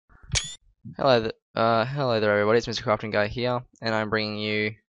Hello there, everybody. It's Mr. Crafting Guy here, and I'm bringing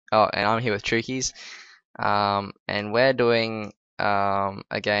you. Oh, and I'm here with Chukies. And we're doing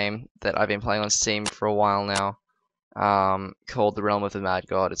a game that I've been playing on Steam for a while now. Called The Realm of the Mad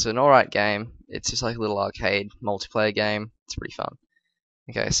God. It's an alright game. It's just like a little arcade multiplayer game. It's pretty fun.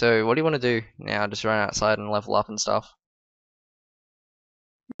 Okay, so what do you want to do now? Just run outside and level up and stuff.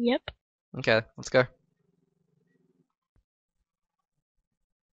 Yep. Okay, let's go.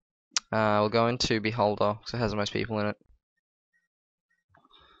 We'll go into Beholder because it has the most people in it.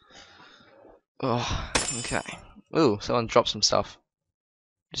 Oh, okay. Ooh, someone dropped some stuff.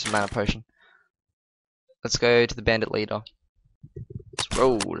 Just a mana potion. Let's go to the bandit leader. Let's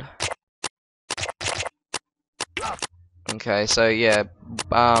roll. Okay, so yeah,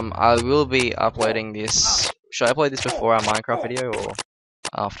 I will be uploading this. Should I upload this before our Minecraft video or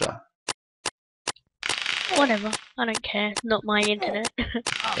after? Whatever. I don't care. Not my internet.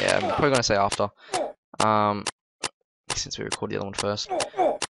 Yeah, I'm probably gonna say after. Since we recorded the other one first.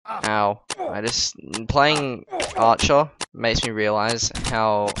 Ow. Playing Archer makes me realize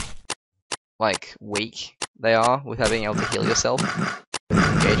how, like, weak they are without being able to heal yourself.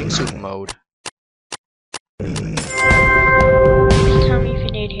 Engaging super mode. Just tell me if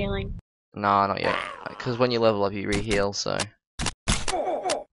you need healing. Nah, not yet. Because when you level up, you re-heal, so.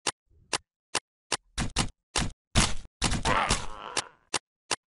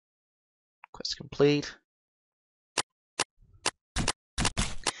 Quest complete.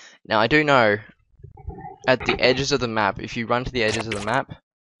 Now, I do know, at the edges of the map, if you run to the edges of the map,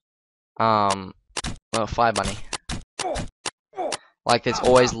 well, fire bunny. Like, there's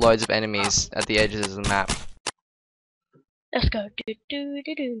always loads of enemies at the edges of the map. Let's go. Do do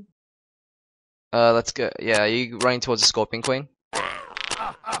do do. Let's go. Yeah, are you running towards the Scorpion Queen?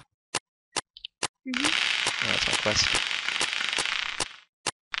 Mhm. Yeah, that's my quest.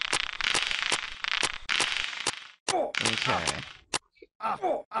 Okay.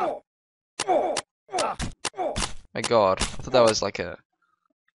 My god, I thought that was like a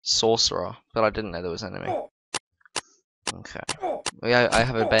sorcerer, but I didn't know there was an enemy. Okay. Yeah, I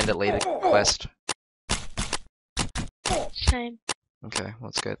have a bandit leader quest. Same. Okay,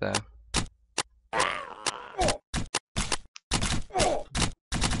 let's go there.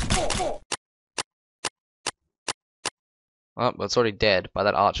 Oh, but it's already dead by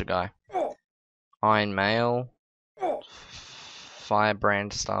that archer guy. Iron Mail.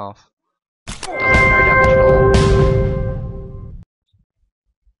 Firebrand staff. Doesn't do no damage at all.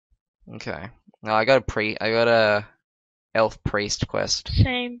 Okay. Now I got a elf priest quest.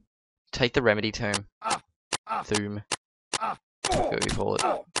 Same. Take the remedy tomb. Whatever you call it.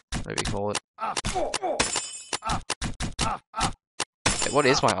 Whatever you call it. Wait, what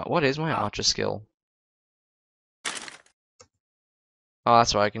is my archer skill? Oh,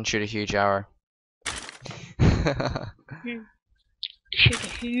 that's right, I can shoot a huge arrow. Shoot a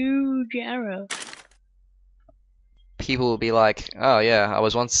huge arrow. People will be like, oh yeah, I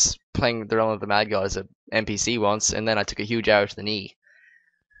was once playing the Realm of the Mad God as an NPC once, and then I took a huge arrow to the knee.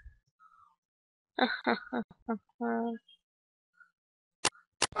 Wah!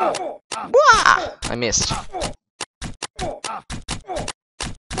 I missed.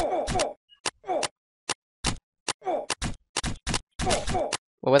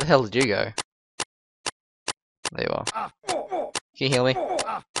 Well, where the hell did you go? There you are. Can you heal me?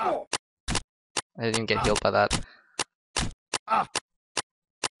 I didn't get healed by that.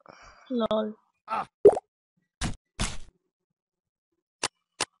 Lol.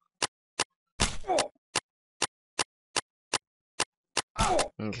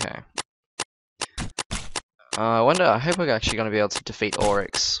 Okay. I hope we're actually going to be able to defeat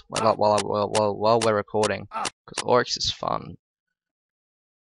Oryx while we're recording, because Oryx is fun.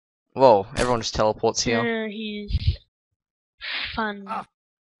 Whoa! Everyone just teleports here. He's fun.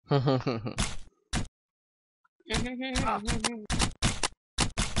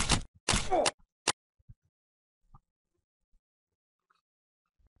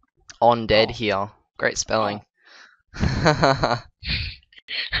 On dead here. Great spelling.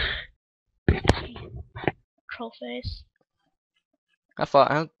 Troll face. How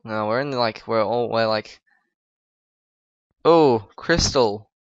far? No, we're in like we're like. Oh, crystal.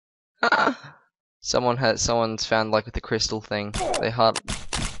 Someone's found like with the crystal thing. They hard.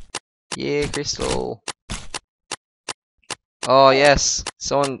 Yeah, crystal. Oh yes,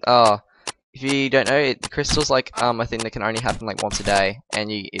 someone. If you don't know, crystal's like a thing that can only happen like once a day,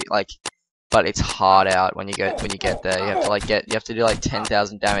 and but it's hard out when you get there. You have to you have to do like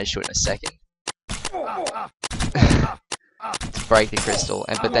 10,000 damage to it in a second to break the crystal.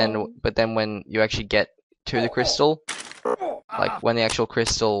 And but then when you actually get to the crystal, like when the actual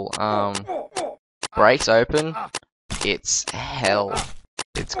crystal breaks open, it's hell.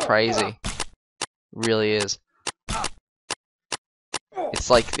 It's crazy. Really is. It's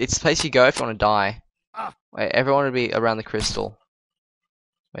like it's the place you go if you want to die. Wait, everyone would be around the crystal.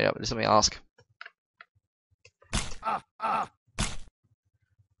 Wait up, just let me ask.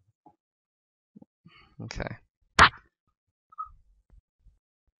 Okay.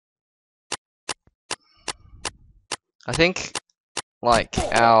 I think like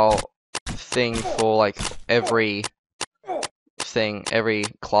our thing for like every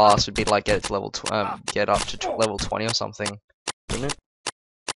class would be like get it to level get up to level 20 or something, wouldn't it?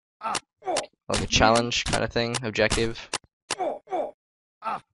 Like a challenge kind of thing, objective.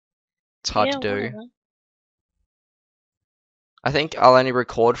 It's hard to do. whatever. I think I'll only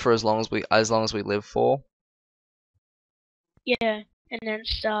record for as long as we live for. Yeah, and then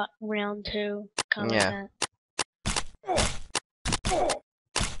start round 2, kind of Yeah. like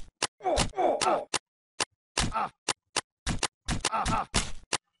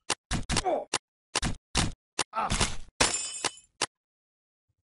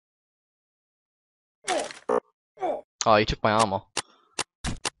Oh, you took my armor.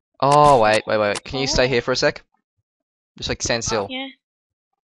 Oh, wait. Can you stay here for a sec? Just like stand still. that. Yeah.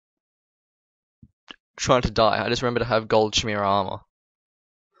 Trying to die. I just remember to have gold chimera armor.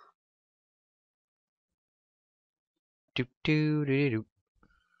 Doop doo doo doo.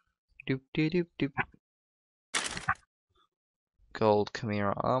 Doop doo doop doop. Gold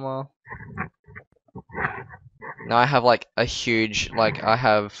chimera armor. Now I have like a huge, like I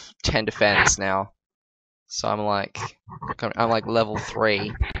have 10 defense now. So I'm like level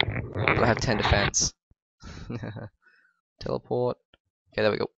 3, but I have 10 defense. Teleport. Okay,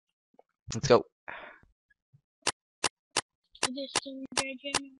 there we go. Let's go. This thing,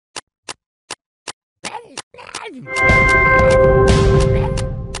 Virgin.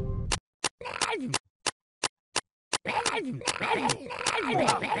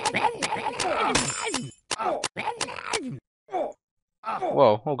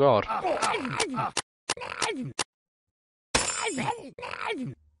 Whoa, oh god.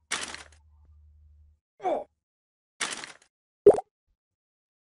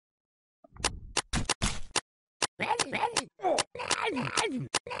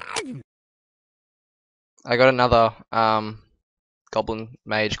 I got another goblin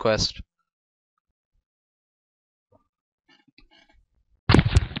mage quest.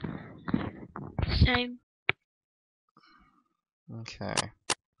 Same. Okay.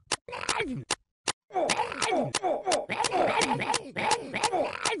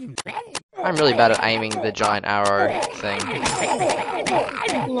 I'm really bad at aiming the giant arrow thing.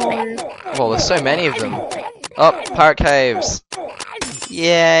 Lol. Well, there's so many of them. Oh, pirate caves.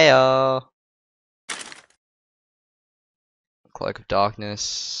 Yeah. Cloak of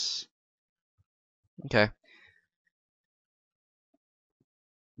darkness. Okay.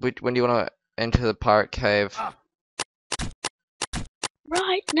 When do you want to enter the pirate cave?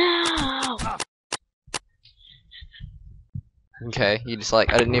 Right now! Okay, you just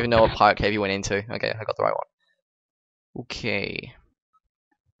like, I didn't even know what pirate cave you went into. Okay, I got the right one. Okay.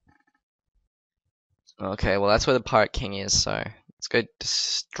 Okay, well that's where the pirate king is, so let's go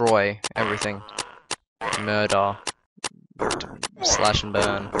destroy everything. Murder. Slash and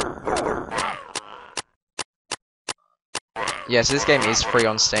burn. Yeah, so this game is free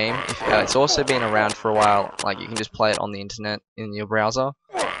on Steam. It's also been around for a while. Like you can just play it on the internet in your browser.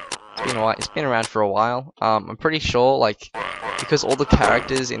 It's been around for a while. I'm pretty sure, like, because all the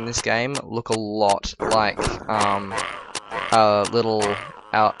characters in this game look a lot like a little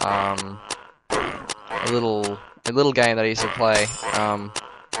game that I used to play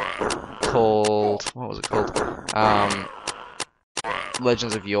called, what was it called?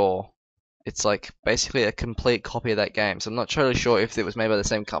 Legends of Yore. It's like basically a complete copy of that game. So I'm not totally sure if it was made by the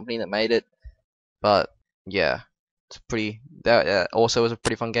same company that made it, but yeah, it's pretty. That also was a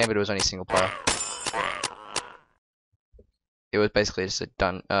pretty fun game, but it was only single player. It was basically just a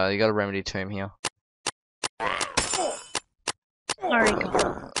done. You got a remedy tomb here. Alright, go.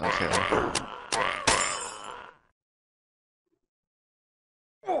 Okay. Then.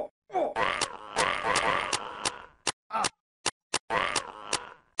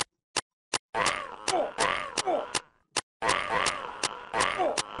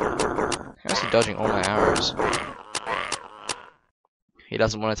 How's he dodging all my arrows? He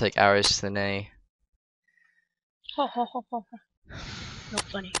doesn't want to take arrows to the knee. Ho ho ho ho ho. Not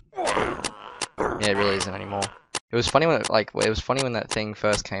funny. Yeah, it really isn't anymore. It was funny when that thing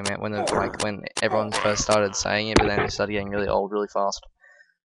first came out, when everyone first started saying it, but then it started getting really old really fast.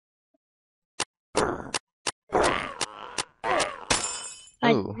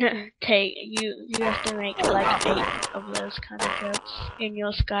 Ooh. take you. You have to make like 8 of those kind of jokes in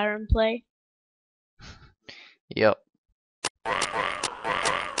your Skyrim play. Yep.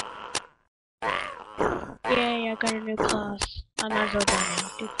 Yay! I got a new class. I might as well go now.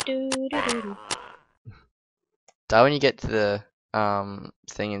 Do. Die when you get to the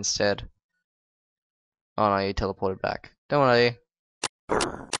thing instead. Oh no, you teleported back. Don't worry.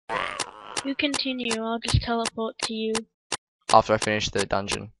 You continue. I'll just teleport to you. After I finish the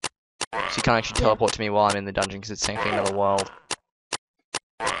dungeon. So you can't actually Yeah. teleport to me while I'm in the dungeon because it's technically another world.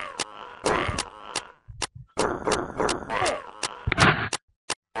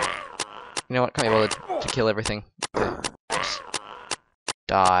 You know what? Can't be bothered to kill everything. Okay. Just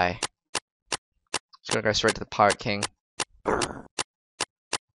die. Just gonna go straight to the Pirate King. Yeah,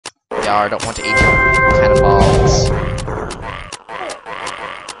 I don't want to eat your cannonballs.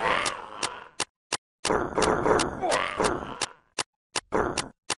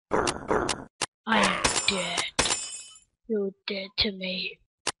 I am dead. You're dead to me.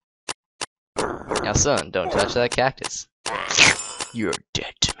 Now son, don't touch that cactus. You're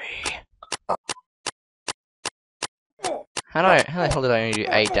dead to me. How the hell did I only do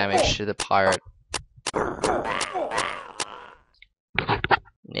 8 damage to the pirate?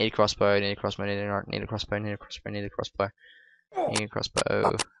 Need a crossbow, need a crossbow, need a crossbow, need a crossbow, need a crossbow, need a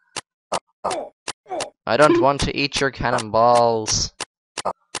crossbow. I don't want to eat your cannonballs.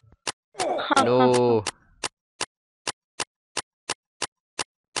 No.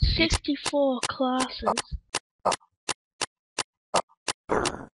 64 classes.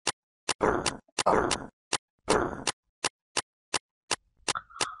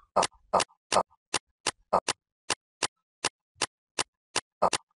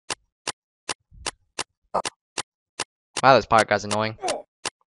 Wow, this pirate guy's annoying.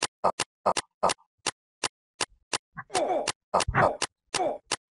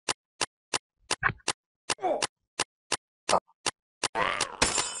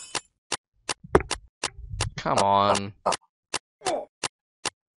 Come on.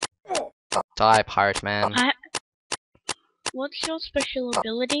 Die, pirate man. What's your special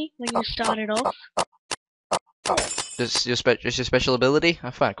ability when you started off? Just your special ability? I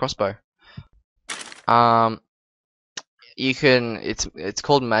found a crossbow. You can. It's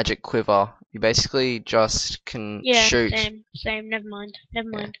called magic quiver. You basically just can Yeah, shoot. same. Never mind.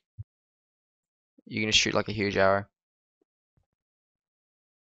 You can just shoot like a huge arrow.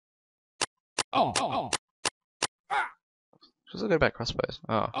 What's so good about crossbows?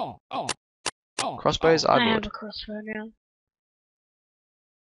 Oh. Crossbows are I have good. a crossbow now.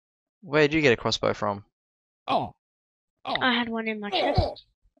 Where did you get a crossbow from? I had one in my chest.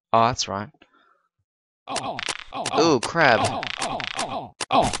 Oh, that's right. Ooh, crab.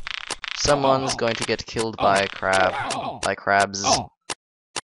 Someone's going to get killed by a crab. By crabs.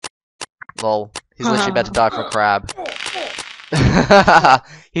 Lol. He's literally about to die from a crab.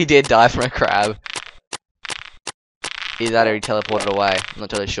 He did die from a crab. Either that or he teleported away. I'm not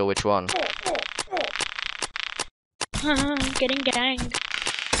totally sure which one. Getting ganged.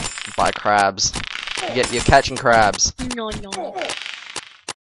 By crabs. You're catching crabs. No.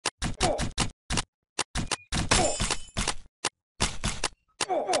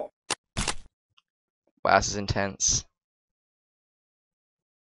 Wow, this is intense.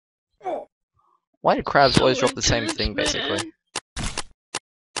 Why do crabs always drop the same thing, basically?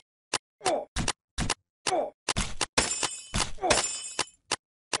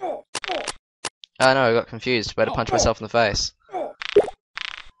 Oh no, I got confused. Better punch myself in the face.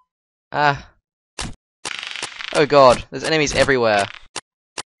 Ah. Oh god, there's enemies everywhere.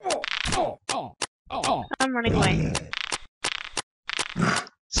 I'm running away.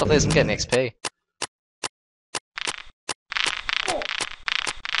 Stop this, I'm getting XP.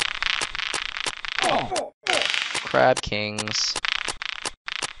 Crab kings.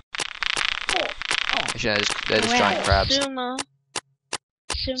 Actually, no, they're just giant crabs. Sumo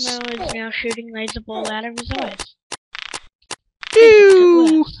is now shooting laser ball out of his eyes.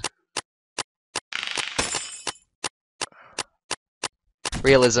 Ew!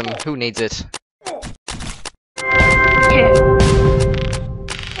 Realism, who needs it? Yeah.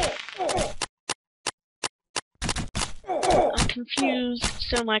 I'm confused,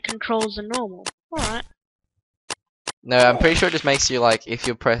 so my controls are normal. Alright. No, I'm pretty sure it just makes you like if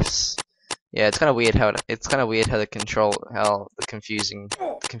you press. Yeah, it's kind of weird how the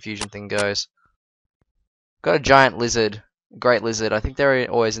confusion thing goes. Got a giant lizard, great lizard. I think they're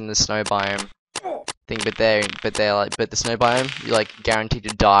always in the snow biome thing, but the snow biome you're like guaranteed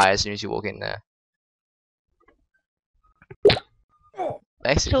to die as soon as you walk in there. So we're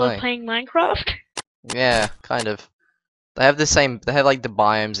Basically, playing Minecraft? yeah, kind of. They have the same. They have like the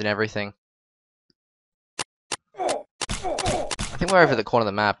biomes and everything. I think we're over the corner of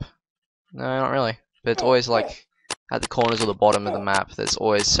the map. No, not really. But it's always like at the corners or the bottom of the map. There's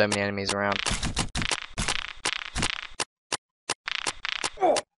always so many enemies around.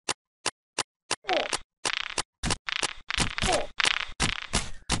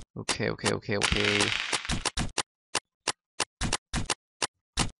 Okay, okay, okay, okay.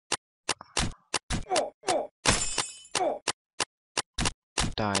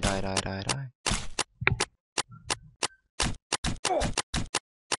 Die, die, die, die, die.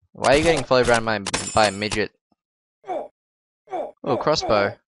 Why are you getting followed around by a midget? Oh,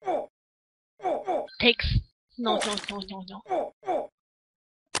 crossbow. Takes. No, no, no, no, no.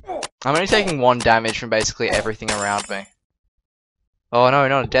 I'm only taking 1 damage from basically everything around me. Oh no,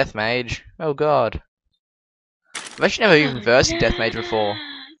 not a death mage. Oh god. I've actually never even versed a death mage before.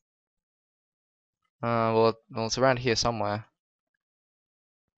 Well, it's around here somewhere.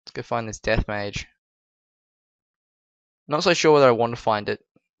 Let's go find this death mage. Not so sure whether I want to find it,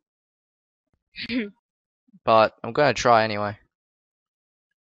 but I'm gonna try anyway.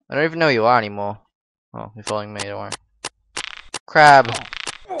 I don't even know who you are anymore. Oh, you're following me, don't worry. Crab!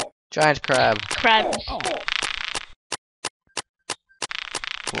 Giant crab. Crabs.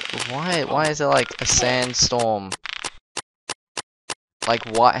 Why is there like a sandstorm? Like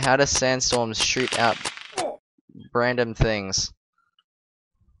what? How do sandstorms shoot out random things?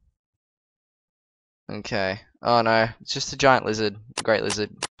 Okay. Oh no, it's just a giant lizard, a great lizard.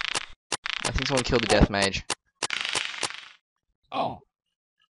 I think someone killed the death mage. Oh.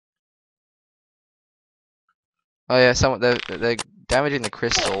 Oh yeah, they're damaging the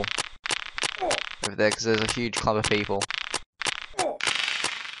crystal over there because there's a huge clump of people.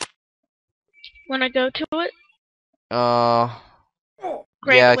 Wanna go to it?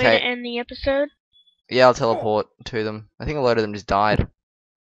 Great Yeah, way to okay. end the episode. Yeah, I'll teleport to them. I think a load of them just died.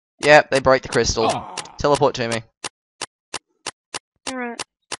 Yep, they broke the crystal. Oh. Teleport to me. Alright.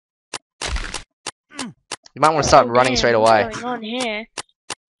 You might want to start running Damn, straight away. what's going on here?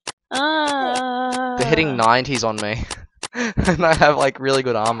 They're hitting 90s on me. And I have like really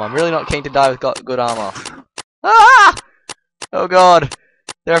good armor. I'm really not keen to die with good armor. Ah! Oh god.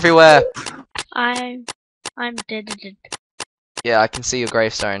 They're everywhere. I'm dead. Yeah, I can see your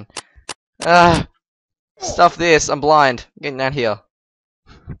gravestone. Ah! Stuff this. I'm blind. I'm getting out here.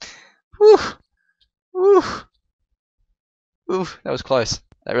 Whew. Whew. Whew. That was close.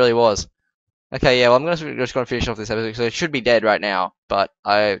 That really was. Okay, yeah, well, just gonna finish off this episode, so it should be dead right now, but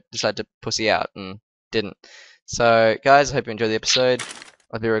I decided to pussy out and didn't. So, guys, I hope you enjoyed the episode.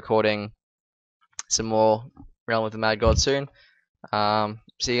 I'll be recording some more Realm of the Mad God soon.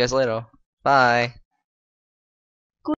 See you guys later. Bye.